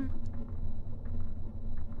bathroom?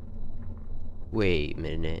 Wait a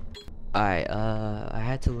minute. Alright, I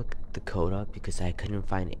had to look the code up because I couldn't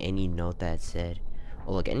find any note that said,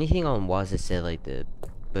 or like anything on walls that said like the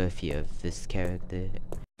birth year of this character.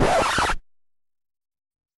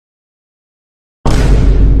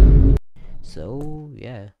 So,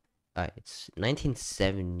 yeah. Alright, it's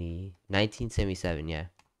 1977, yeah.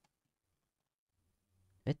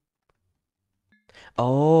 What?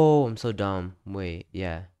 Oh, I'm so dumb. Wait,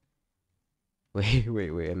 yeah. Wait,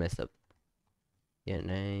 I messed up. Yeah,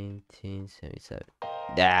 1977.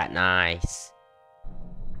 That, nice.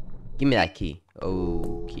 Give me that key.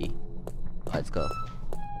 Oh, key. Let's go.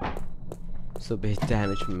 So base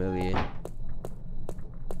damage from Emilia.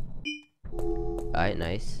 Alright,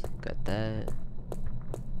 nice. Got that.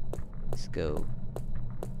 Let's go.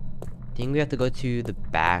 I think we have to go to the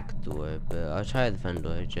back door, but I'll try the front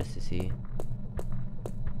door just to see.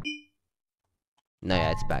 No,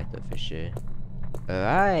 yeah, it's back door for sure.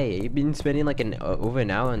 Alright, you've been spending like over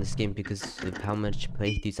an hour on this game because of how much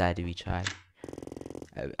playthroughs I had to retry.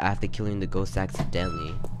 After killing the ghost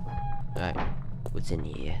accidentally. Alright, what's in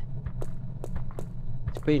here?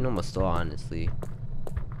 It's a pretty normal store, honestly.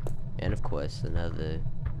 And of course, another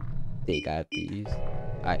thing I have to use.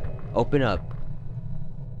 Alright, open up.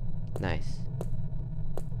 Nice.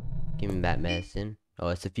 Give me that medicine. Oh,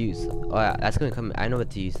 it's a fuse. Oh, yeah, that's gonna come. I know what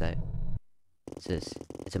to use that. What's this?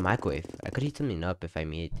 It's a microwave. I could heat something up if I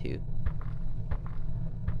needed to.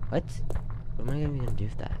 What? What am I gonna do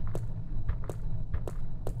with that?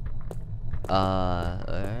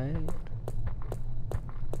 Alright.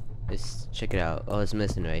 Let's check it out. Oh, it's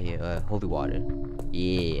missing right here. Holy water.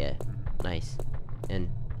 Yeah. Nice. And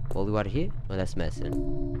holy water here? Oh, that's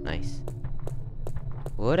missing. Nice.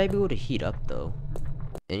 What would I be able to heat up though?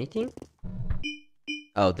 Anything?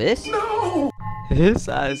 Oh, this? No! This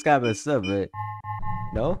kind of messed up, but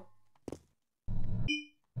no?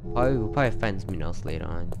 We'll probably find something else later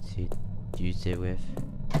on to use it with.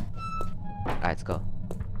 Alright, let's go.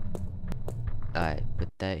 Alright, put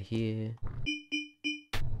that here.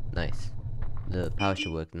 Nice. The power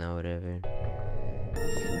should work now, whatever.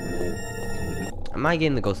 Am I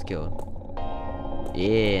getting the ghost killed?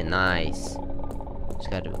 Yeah, nice. Just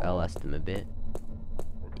gotta LS them a bit.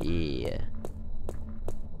 Yeah.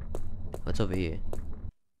 What's over here?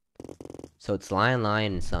 So it's lion,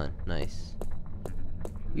 lion, and sun. Nice.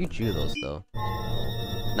 You drew those though.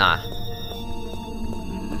 Nah.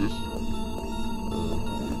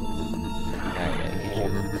 Alright,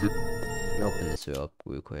 let me open this up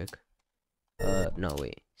real quick. No,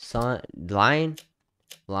 wait. Sun, lion,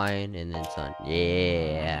 lion, and then sun.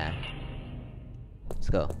 Yeah. Let's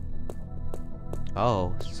go.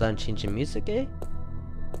 Oh, sun changing music, eh?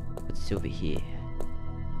 What's over here?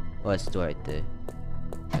 Oh, it's the door right there.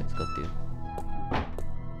 Let's go through.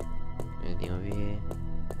 Anything over here?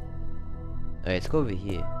 Alright, let's go over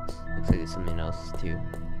here. Looks like there's something else too.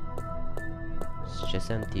 It's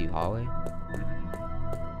just empty hallway.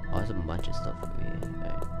 Oh, there's a bunch of stuff over here.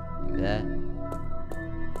 Alright, give me that.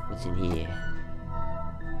 What's in here?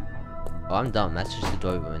 Oh, I'm dumb. That's just the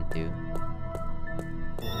door we went through.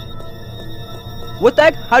 What the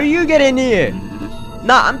heck? How do you get in here?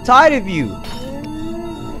 Nah, I'm tired of you.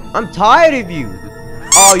 I'm tired of you.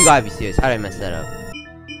 Oh, you gotta be serious. How did I mess that up?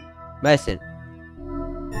 Medicine.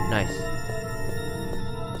 Nice.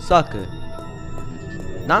 Sucker.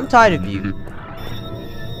 Now I'm tired of you.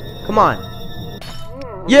 Come on.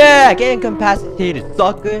 Yeah, get incapacitated,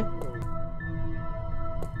 sucker.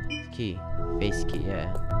 Key. Face key,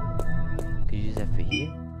 yeah. Could you use that for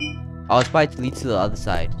here? Oh, it's probably to lead to the other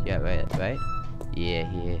side. Yeah, right? Yeah,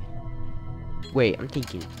 here. Wait, I'm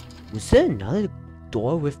thinking. Was there another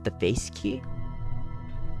door with the face key?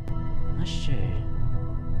 I'm not sure.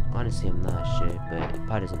 Honestly, I'm not sure, but it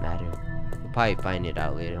probably doesn't matter. We'll probably find it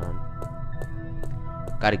out later on.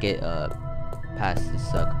 Gotta get past this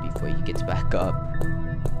sucker before he gets back up.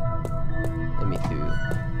 Let me through.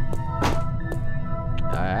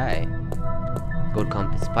 Alright. Gold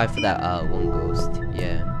compass. Probably for that one ghost.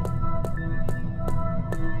 Yeah.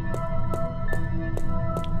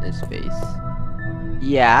 This face.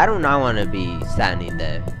 Yeah, I do not want to be standing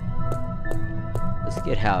there. Let's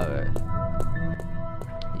get Howard.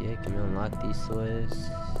 Yeah, can we unlock these swords?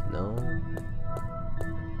 No.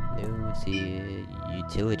 No, it's a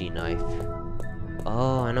utility knife.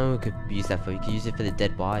 Oh, I know we could use that for. We could use it for the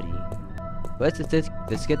dead body. Let's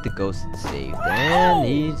get the ghost saved. And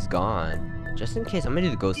he's gone. Just in case, I'm gonna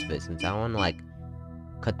do the ghost first since I don't want to like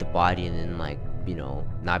cut the body and then like, you know,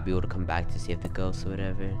 not be able to come back to save the ghost or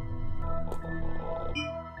whatever.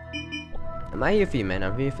 I'm not here for you, man.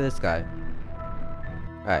 I'm here for this guy.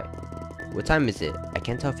 Alright. What time is it? I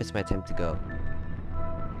can't tell if it's my time to go.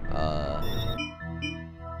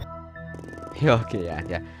 Okay,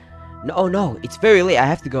 yeah. No, oh no, it's very late. I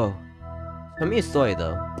have to go. Tell me a story,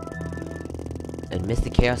 though. Amidst the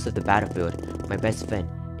chaos of the battlefield, my best friend,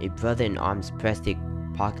 a brother in arms, pressed a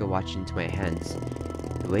pocket watch into my hands.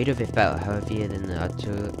 The weight of it felt heavier than the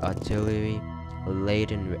artillery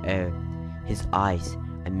laden air. His eyes,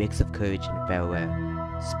 a mix of courage and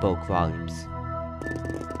farewell, spoke volumes.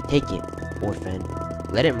 Take it, old friend.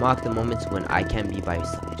 Let it mark the moments when I can't be by your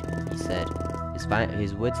side, he said,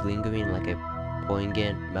 his words lingering like a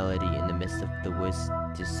poignant melody in the midst of the wood's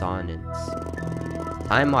dissonance.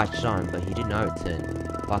 Time marched on, but he did not return.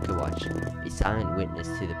 Pocket watch, a silent witness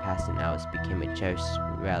to the passing hours, became a cherished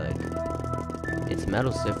relic. Its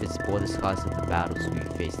metal surface bore the scars of the battles we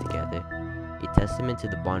faced together, a testament to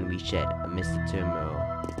the bond we shed amidst the turmoil.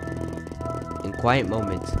 In quiet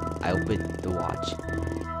moments, I opened the watch,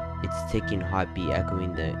 its ticking heartbeat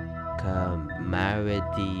echoing the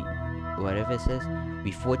camaraderie, whatever it says,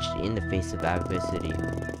 we forged in the face of adversity.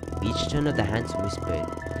 Each turn of the hands whispered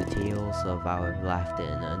the tales of our laughter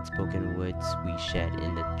and the unspoken words we shed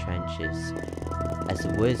in the trenches. As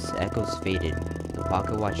the words' echoes faded, the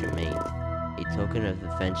pocket watch remained, a token of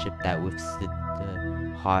the friendship that withstood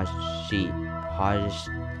the harsh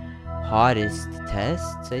hardest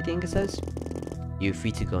tests, I think it says. You're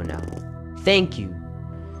free to go now. Thank you.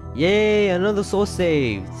 Yay, another soul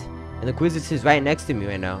saved. And the Inquisitor is right next to me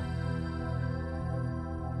right now.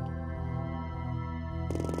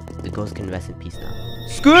 The ghost can rest in peace now.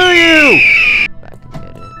 Screw you! I can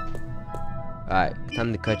get it. Alright,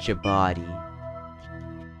 time to cut your body.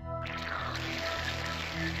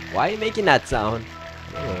 Why are you making that sound?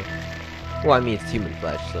 Oh. Well, I mean, it's human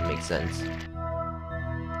flesh, so it makes sense.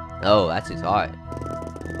 Oh, that's his heart.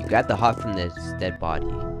 You grab the heart from this dead body.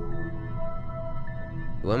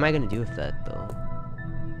 What am I gonna do with that, though?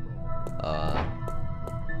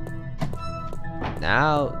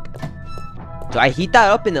 Now... Do I heat that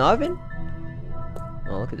up in the oven?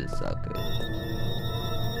 Oh, look at this sucker.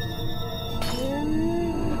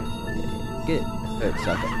 Good. Good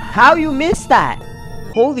sucker. How you missed that?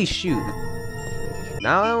 Holy shoot.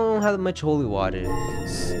 Now I don't have much holy water.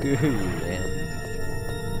 Screw you, man.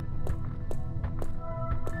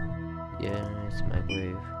 Yeah, it's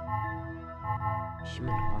Macleod.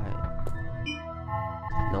 Human heart.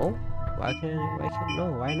 No? Why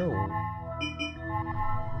no?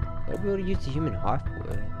 What are we able to use the human heart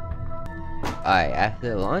for? Alright,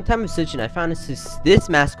 after a long time of searching, I found this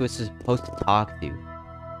mask was supposed to talk to.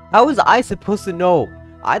 How was I supposed to know?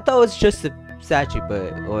 I thought it was just a statue,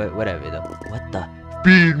 but or whatever though. What the?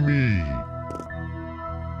 Feed me!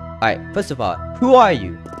 Alright, first of all, who are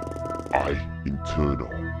you? I, Internal.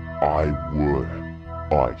 I were.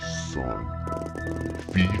 I, son.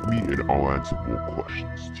 Feed me and I'll answer more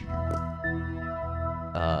questions to you.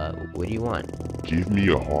 What do you want? Give me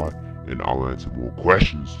a heart and I'll answer more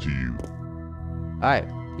questions to you. Alright,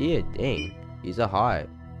 yeah, dang. He's a heart.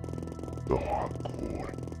 The heart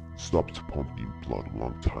cord stopped pumping blood a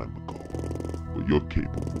long time ago. But you're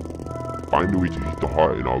capable. Find a way to hit the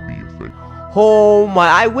heart and I'll be your friend. Oh my,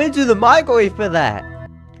 I went to the microwave for that!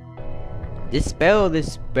 Dispel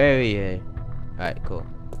this barrier. Alright, cool.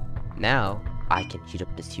 Now, I can heat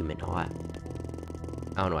up this human heart.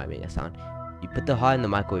 I don't know why I made that sound. You put the heart in the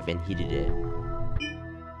microwave and heated it.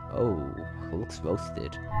 Oh, it looks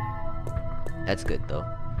roasted. That's good though.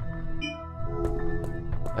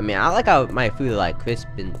 I mean, I like how my food like crisp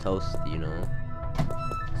and toast, you know.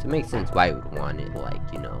 So it makes sense why you would want it like,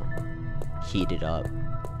 you know, heated up,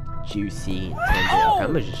 juicy, and tender. Okay,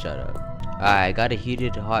 I'm gonna just shut up. Alright, I got a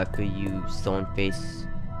heated heart for you, stone face.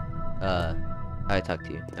 I talk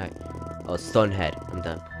to you. Alright. Oh, stone head. I'm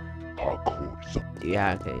done.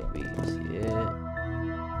 Yeah, okay, yeah, we can see it.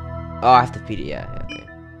 Oh, I have to feed it, yeah, okay.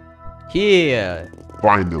 Here!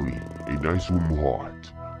 Finally, a nice warm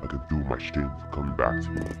heart. I can feel my strength coming back to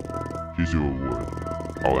me. Here's your reward.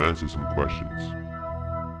 I'll answer some questions.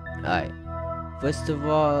 Alright. First of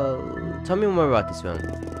all, tell me more about this realm.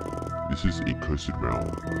 This is a cursed realm.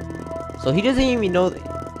 So he doesn't even know,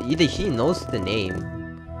 either he knows the name.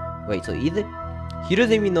 Wait, so either he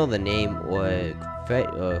doesn't even know the name or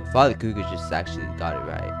Father Cougar just actually got it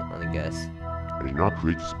right, I guess. I did not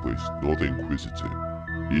create this place, nor the Inquisitor.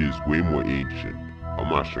 It is way more ancient. I'm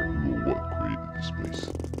not sure who or what created this place.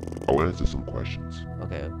 I'll answer some questions.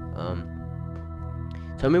 Okay,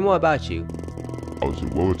 tell me more about you. I was a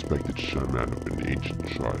well-respected shaman of an ancient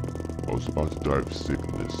tribe. I was about to die of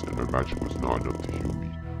sickness, and my magic was not enough to heal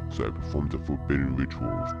me, so I performed a forbidden ritual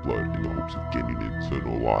with blood in the hopes of gaining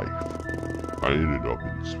eternal life. I ended up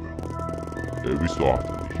in this realm. Every so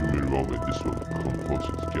often, the human realm and this realm come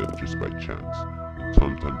closer together just by chance, and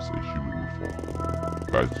sometimes a human will fall.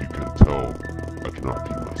 But as you can tell, I cannot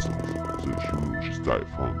feed myself, so the human would just die of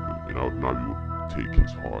hunger, and I would not be able to take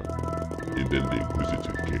his heart. And then the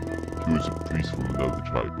Inquisitor came. He was a priest from another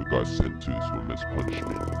tribe, but got sent to this realm as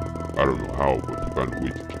punishment. I don't know how, but he found a way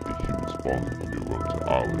to keep the humans falling from your realm to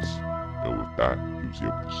ours, and with that, he was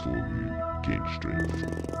able to slowly gain strength.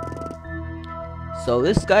 So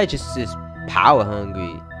this guy just is power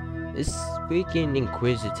hungry. This freaking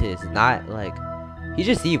Inquisitor is not like, he's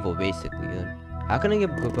just evil basically. How can I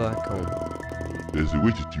go back home? There's a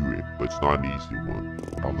way to do it, but it's not an easy one.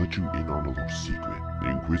 I'll let you in on a little secret. The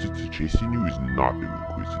Inquisitor chasing you is not the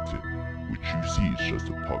Inquisitor. What you see is just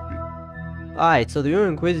a puppet. Alright, so the real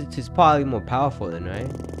Inquisitor is probably more powerful then, right?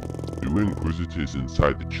 The real Inquisitor is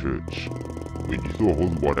inside the church. When you throw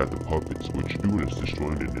holy water at the puppets, what you're doing is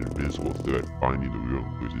destroying an invisible threat, finding the real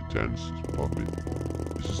Inquisitor and his puppet.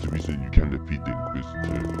 This is the reason you can't defeat the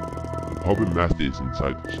Inquisitor. The puppet master is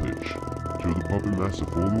inside the church. Kill the puppet master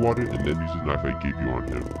for holy water and then use the knife I gave you on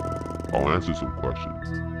him. I'll answer some questions.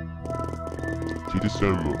 Take the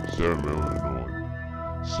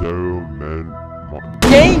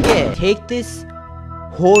Dang it! Take this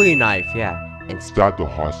holy knife, yeah, and stab the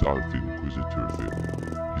heart out of the Inquisitor with it.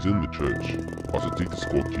 He's in the church. Also, take the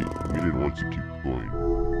skull key. Emilia wants to keep going.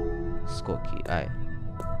 Skull key, alright.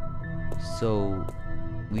 So,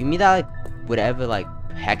 we meet that, like, whatever, like,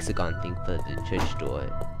 hexagon thing for the church door.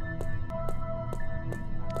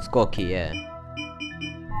 Skull key, yeah.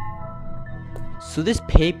 So this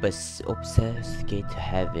paper obsessed the gate to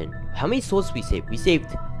heaven. How many souls we saved? We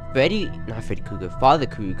saved not Freddy Krueger, Father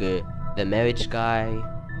Krueger, the marriage guy,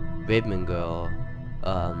 Ribbon Girl.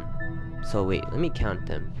 So wait, let me count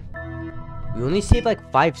them. We only saved like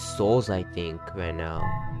 5 souls, I think, right now.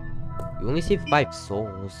 We only saved 5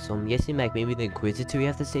 souls, so I'm guessing like maybe the Inquisitor we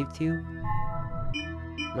have to save too.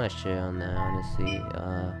 I'm not sure on that, honestly.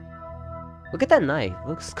 Look at that knife,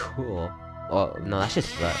 looks cool. Oh no, that's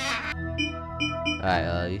just blood.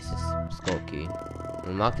 Alright, use this skull key.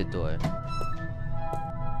 Unlock the door.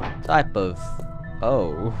 Type of...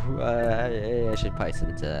 Oh, I should probably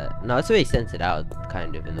sense that. No, it's already sent it out,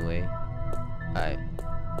 kind of, in a way. Alright.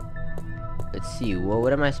 Let's see, well,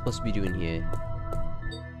 what am I supposed to be doing here?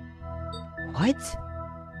 What?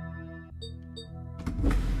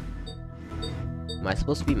 Am I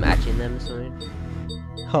supposed to be matching them or something?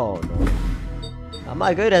 Oh no. I'm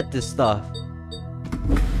not good at this stuff.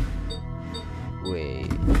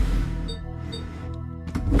 Wait.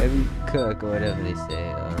 Maybe cook or whatever they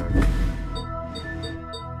say.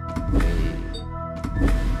 Wait.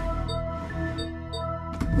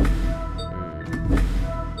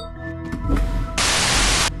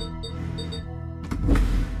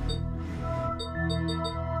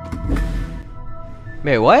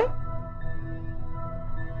 Wait, what?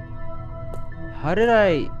 How did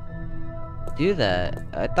I do that?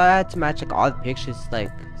 I thought I had to match like all the pictures, like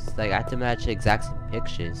I had to match the exact same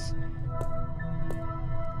pictures.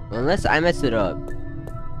 Well, unless I messed it up.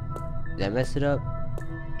 Did I mess it up?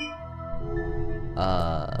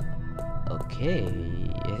 Okay.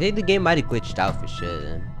 I think the game might have glitched out for sure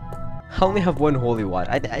then. I only have 1 holy water.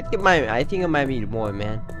 I think it might be more,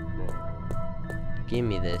 man. Give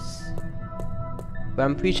me this. But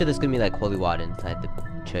I'm pretty sure there's gonna be like holy water inside the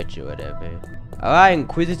church or whatever. Alright,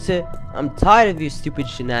 Inquisitor, I'm tired of your stupid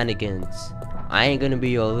shenanigans. I ain't gonna be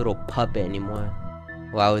your little puppet anymore.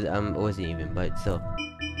 Well, I wasn't even, but still.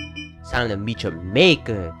 It's time to meet your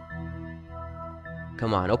maker.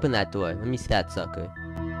 Come on, open that door. Let me see that sucker.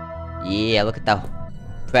 Yeah, look at that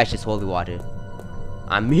precious holy water.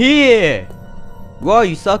 I'm here! Where are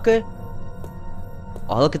you, sucker?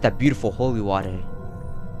 Oh, look at that beautiful holy water.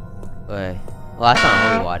 Wait. Well, that's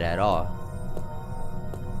not holy water at all.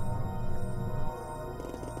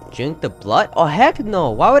 Drink the blood? Oh, heck no!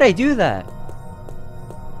 Why would I do that?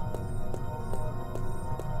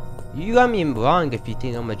 You got me wrong if you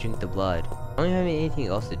think I'm gonna drink the blood. I don't have anything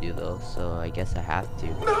else to do though, so I guess I have to.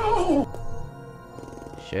 No!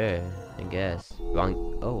 Sure, I guess. Wrong.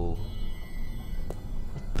 Oh.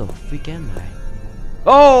 What the freak am I?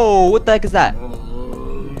 Oh! What the heck is that?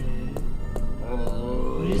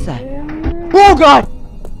 What is that? Oh god! Oh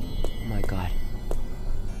my god.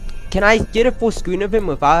 Can I get a full screen of him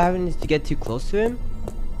without having to get too close to him?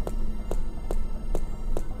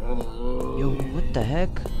 Yo, what the heck?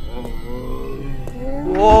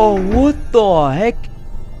 Whoa, what the heck?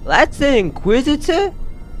 That's an Inquisitor?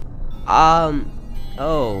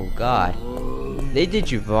 Oh god. They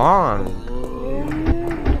did you wrong.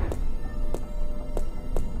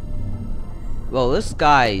 Well, this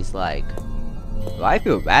guy's like... Well, I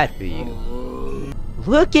feel bad for you.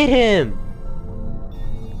 Look at him!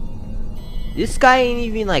 This guy ain't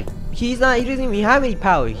even like... he doesn't even have any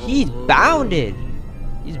power. He's bounded!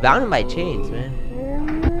 He's bounded by chains, man.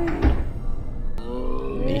 I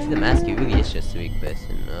mean, if the mask, he really is just a weak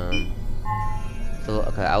person. So,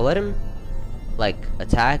 okay, I'll let him, like,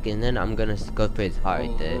 attack, and then I'm gonna go for his heart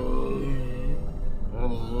right there. Come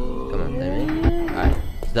on, let me. Alright.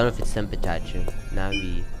 He's done with his sympathizer. Now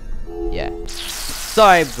we... yeah.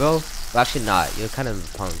 Sorry, bro. Well, actually not. You're kind of a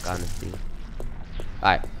punk, honestly.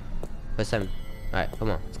 Alright. First time. Alright,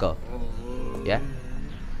 come on. Let's go. Yeah?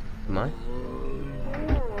 Come on.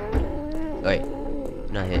 Wait.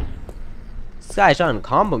 Not hit. This guy's trying to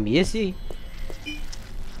combo me, is he?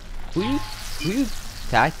 Who you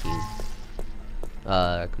attacking?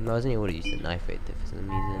 I wasn't able to use the knife right there for some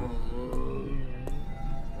reason.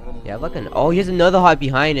 Yeah, look at... oh, he has another heart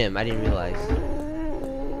behind him. I didn't realize.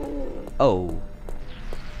 Oh.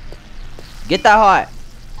 Get that heart.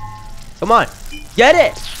 Come on. Get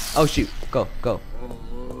it. Oh, shoot. Go, go.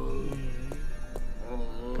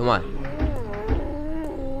 Come on.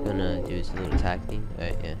 Gonna do his little attack thing.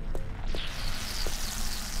 Alright, yeah.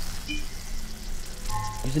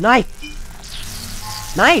 Use a knife.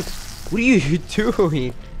 Knife. What are you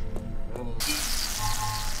doing?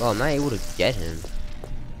 Oh, I'm not able to get him.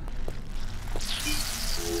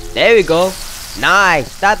 There we go.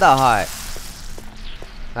 Nice. That's the heart.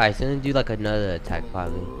 Alright, so I'm gonna do like another attack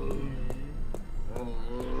probably.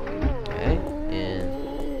 Okay,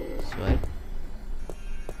 and swipe.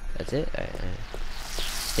 That's it? Alright.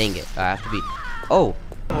 Dang it. I have to be. Oh!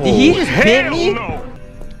 Did he just hit me? No.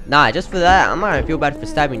 Nah, just for that, I'm gonna feel bad for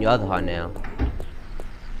stabbing your other heart now.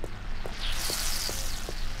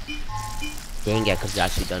 Dang it, because you're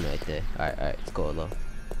actually done right there. Alright, let's go low.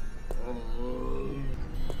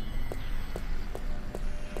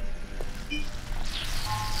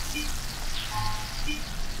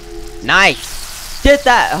 Nice! Get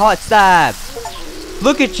that hot stab!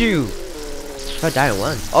 Look at you! I died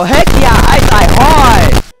once. Oh heck yeah! I die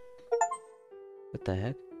hard! What the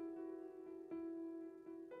heck?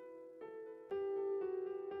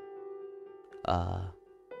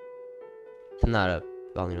 Turn that up.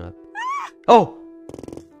 Volume up. Oh!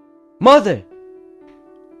 Mother!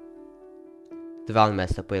 The volume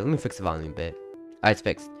messed up. Wait, let me fix the volume a bit. Alright, it's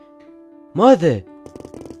fixed. Mother!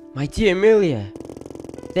 My dear Emilia!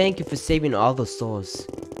 Thank you for saving all those souls.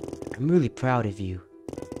 I'm really proud of you.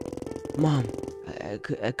 Mom,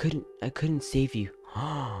 I couldn't save you.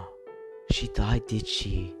 She died, did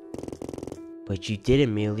she? But you did,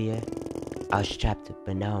 Emilia. I was trapped,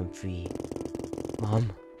 but now I'm free. Mom,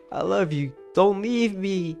 I love you. Don't leave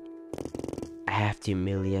me. I have to,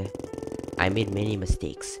 Emilia. I made many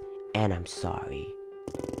mistakes, and I'm sorry.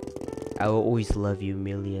 I will always love you,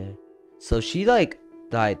 Emilia. So she like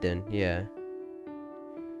died then, yeah.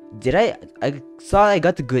 Did I saw I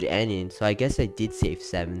got the good ending, so I guess I did save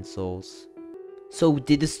 7 souls. So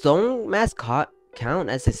did the stone mask count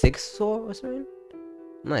as a 6th soul or something?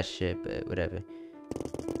 I'm not sure, but whatever.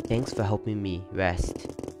 Thanks for helping me rest.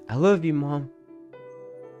 I love you, Mom.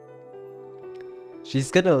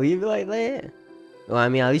 She's gonna leave like that? Well, I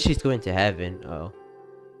mean, at least she's going to heaven. Oh.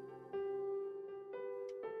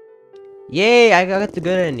 Yay, I got the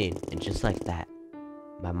good ending. And just like that,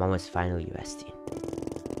 my mom was finally resting.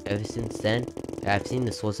 Ever since then, I've seen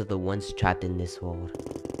the souls of the ones trapped in this world.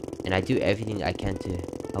 And I do everything I can to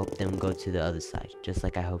help them go to the other side, just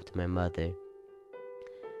like I helped my mother.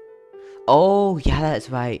 Oh, yeah, that's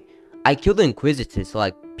right. I killed the Inquisitor, so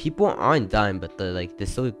like, people aren't dying, but they're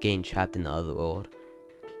still getting trapped in the other world.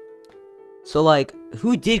 So like,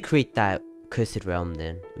 who did create that cursed realm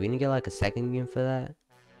then? Are we gonna get like a second game for that?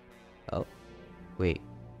 Oh, wait.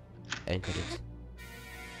 End credits.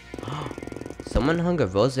 Someone hung a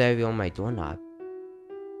rosary on my doorknob.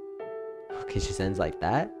 Okay, she ends like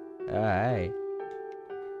that? Alright.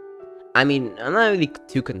 I mean, I'm not really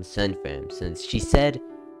too concerned for him, since she said,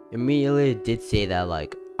 Emilia did say that,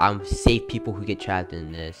 like, I'm save people who get trapped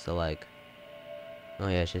in this, so like, oh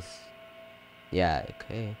yeah, it's just, yeah,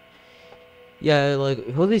 okay. Yeah, like,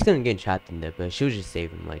 Jose's gonna get trapped in there, but she'll just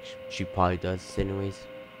save him, like, she probably does anyways.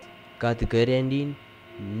 Got the good ending.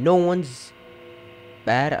 No one's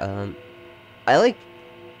bad. I really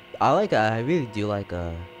do like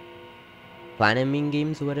platinum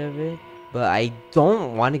games or whatever, but I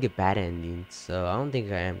don't want to get bad endings, so I don't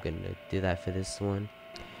think I am gonna do that for this one.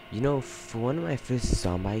 You know, for one of my first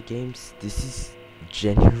zombie games, this is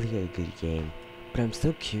genuinely a good game, but I'm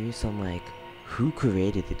still curious on like who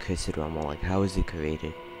created the cursed realm, or like how is it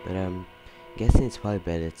created, but I'm guessing it's probably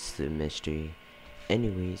better it's the mystery.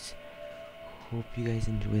 Anyways, hope you guys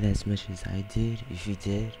enjoyed as much as I did. If you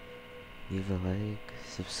did, leave a like,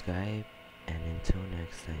 subscribe, and until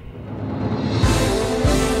next time.